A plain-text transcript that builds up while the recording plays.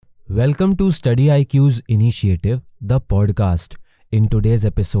Welcome to Study IQ's initiative, the podcast. In today's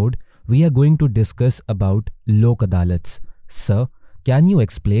episode, we are going to discuss about Lok Adalats. Sir, can you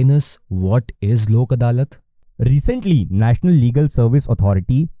explain us what is Lok Adalat? Recently, National Legal Service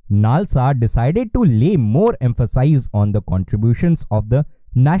Authority (NALSA) decided to lay more emphasis on the contributions of the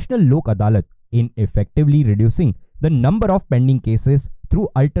National Lok Adalat in effectively reducing the number of pending cases through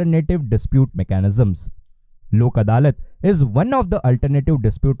alternative dispute mechanisms. Lok Adalat is one of the alternative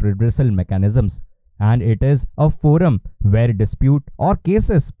dispute redressal mechanisms, and it is a forum where dispute or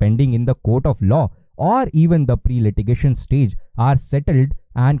cases pending in the court of law or even the pre-litigation stage are settled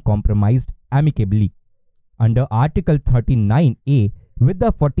and compromised amicably. Under Article 39A with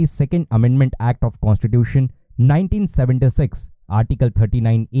the 42nd Amendment Act of Constitution 1976, Article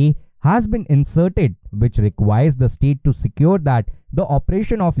 39A has been inserted, which requires the state to secure that the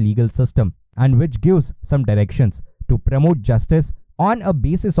operation of legal system and which gives some directions to promote justice on a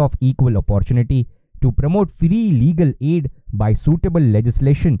basis of equal opportunity, to promote free legal aid by suitable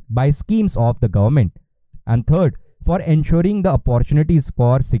legislation by schemes of the government, and third, for ensuring the opportunities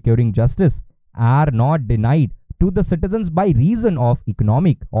for securing justice are not denied to the citizens by reason of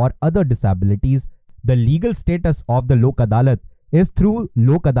economic or other disabilities. The legal status of the Lok Adalat is through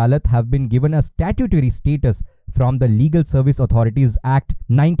Lok Adalat have been given a statutory status from the Legal Service Authorities Act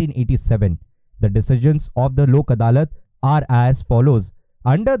 1987. The decisions of the Lok Adalat are as follows.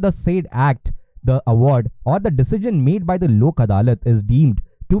 Under the said Act, the award or the decision made by the Lok Adalat is deemed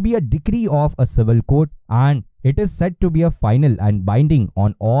to be a decree of a civil court, and it is said to be a final and binding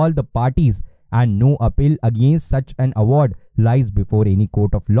on all the parties, and no appeal against such an award lies before any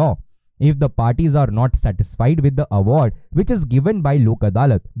court of law. If the parties are not satisfied with the award which is given by Lok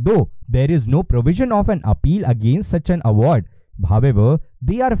Adalat, though there is no provision of an appeal against such an award, however,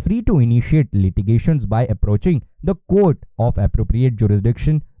 they are free to initiate litigations by approaching the court of appropriate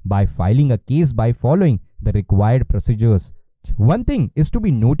jurisdiction by filing a case by following the required procedures. One thing is to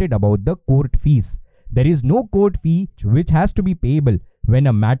be noted about the court fees. There is no court fee which has to be payable when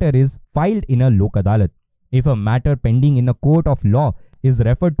a matter is filed in a Lok Adalat. If a matter pending in a court of law is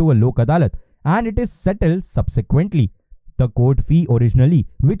referred to a Lok Adalat and it is settled subsequently, the court fee originally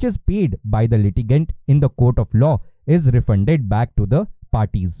which is paid by the litigant in the court of law is refunded back to the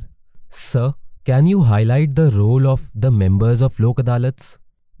parties. Sir, can you highlight the role of the members of Lok Adalats?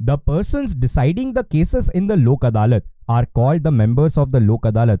 The persons deciding the cases in the Lok Adalat are called the members of the Lok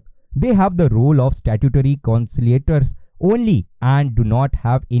Adalat. They have the role of statutory conciliators only and do not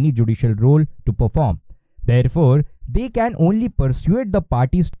have any judicial role to perform. Therefore, they can only persuade the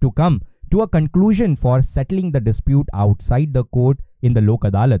parties to come to a conclusion for settling the dispute outside the court in the Lok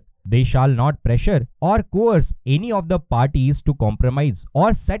Adalat. They shall not pressure or coerce any of the parties to compromise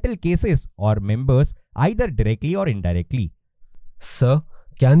or settle cases or members either directly or indirectly. Sir,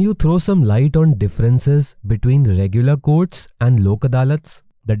 can you throw some light on differences between regular courts and Lok Adalats?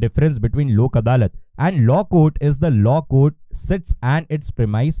 The difference between Lok Adalat and law court is the law court sits and its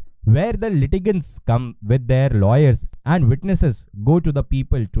premise where the litigants come with their lawyers and witnesses go to the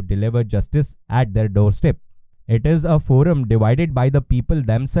people to deliver justice at their doorstep. It is a forum divided by the people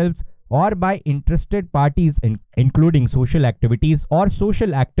themselves or by interested parties including social activities or social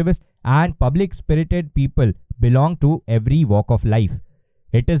activists and public-spirited people belong to every walk of life.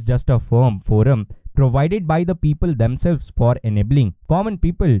 It is just a forum provided by the people themselves for enabling common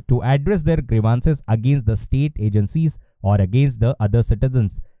people to address their grievances against the state agencies or against the other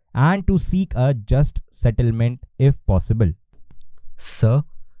citizens and to seek a just settlement if possible. Sir,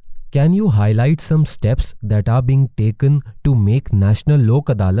 can you highlight some steps that are being taken to make National Lok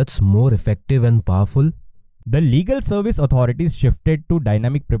Adalats more effective and powerful? The legal service authorities shifted to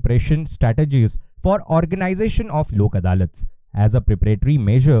dynamic preparation strategies for organization of Lok Adalats. As a preparatory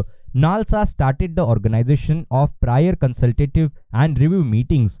measure, NALSA started the organization of prior consultative and review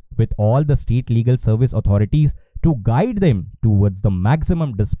meetings with all the state legal service authorities to guide them towards the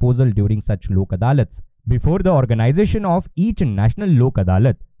maximum disposal during such Lok Adalats. Before the organization of each National Lok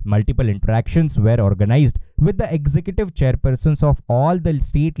Adalat, multiple interactions were organized with the executive chairpersons of all the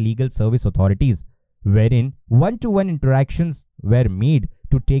state legal service authorities, wherein one-to-one interactions were made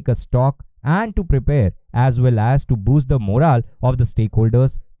to take a stock and to prepare as well as to boost the morale of the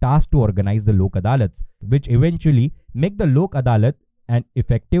stakeholders tasked to organize the Lok Adalats, which eventually make the Lok Adalat an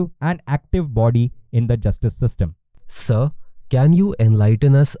effective and active body in the justice system. Sir, can you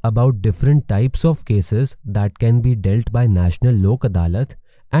enlighten us about different types of cases that can be dealt by National Lok Adalat?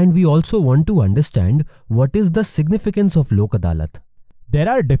 And we also want to understand what is the significance of Lok Adalat. There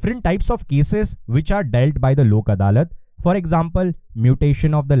are different types of cases which are dealt by the Lok Adalat. For example,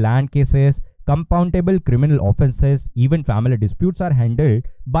 mutation of the land cases, compoundable criminal offences, even family disputes are handled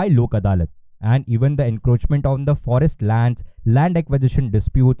by Lok Adalat. And even the encroachment on the forest lands, land acquisition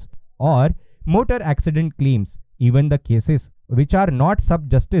disputes, or motor accident claims, even the cases which are not sub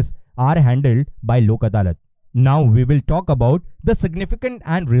justice are handled by Lok Adalat. Now we will talk about the significant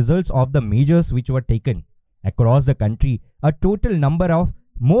and results of the measures which were taken. Across the country, a total number of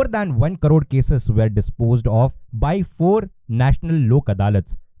more than 1 crore cases were disposed of by 4 national Lok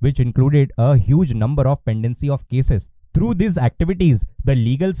Adalats, which included a huge number of pendency of cases. Through these activities, the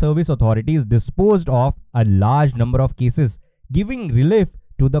legal service authorities disposed of a large number of cases, giving relief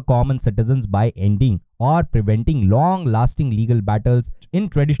to the common citizens by ending or preventing long-lasting legal battles in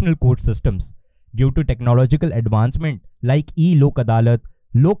traditional court systems. Due to technological advancement like e-Lok Adalat,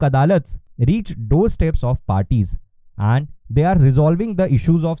 Lok Adalats reach doorsteps of parties and they are resolving the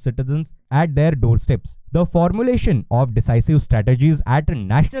issues of citizens at their doorsteps. The formulation of decisive strategies at a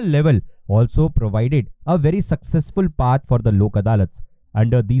national level also provided a very successful path for the Lok Adalats.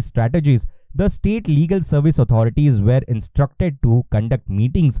 Under these strategies, the state legal service authorities were instructed to conduct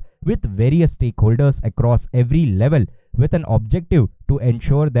meetings with various stakeholders across every level with an objective to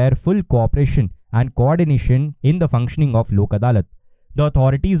ensure their full cooperation and coordination in the functioning of Lok Adalat. The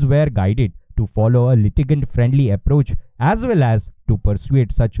authorities were guided to follow a litigant-friendly approach as well as to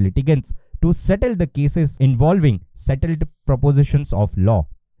persuade such litigants to settle the cases involving settled propositions of law.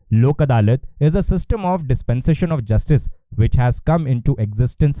 Lok Adalat is a system of dispensation of justice which has come into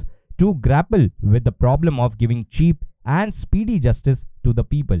existence to grapple with the problem of giving cheap and speedy justice to the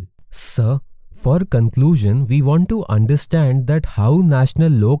people. Sir, for conclusion, we want to understand that how National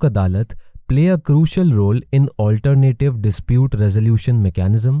Lok Adalat play a crucial role in alternative dispute resolution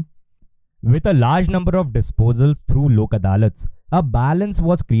mechanism. With a large number of disposals through Lok Adalats, a balance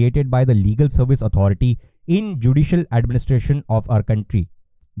was created by the legal service authority in judicial administration of our country.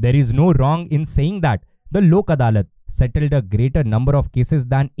 There is no wrong in saying that the Lok Adalat settled a greater number of cases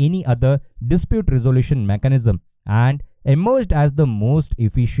than any other dispute resolution mechanism and emerged as the most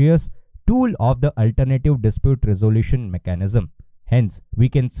efficacious tool of the alternative dispute resolution mechanism. Hence, we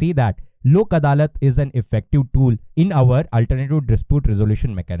can see that Lok Adalat is an effective tool in our alternative dispute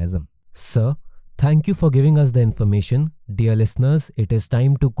resolution mechanism. Sir, thank you for giving us the information. Dear listeners, it is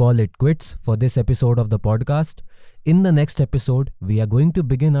time to call it quits for this episode of the podcast. In the next episode, we are going to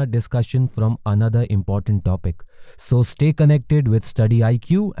begin our discussion from another important topic. So stay connected with Study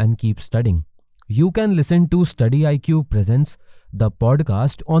IQ and keep studying. You can listen to Study IQ Presents, the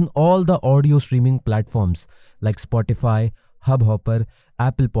podcast, on all the audio streaming platforms like Spotify, Hubhopper,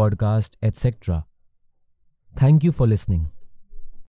 Apple Podcast, etc. Thank you for listening.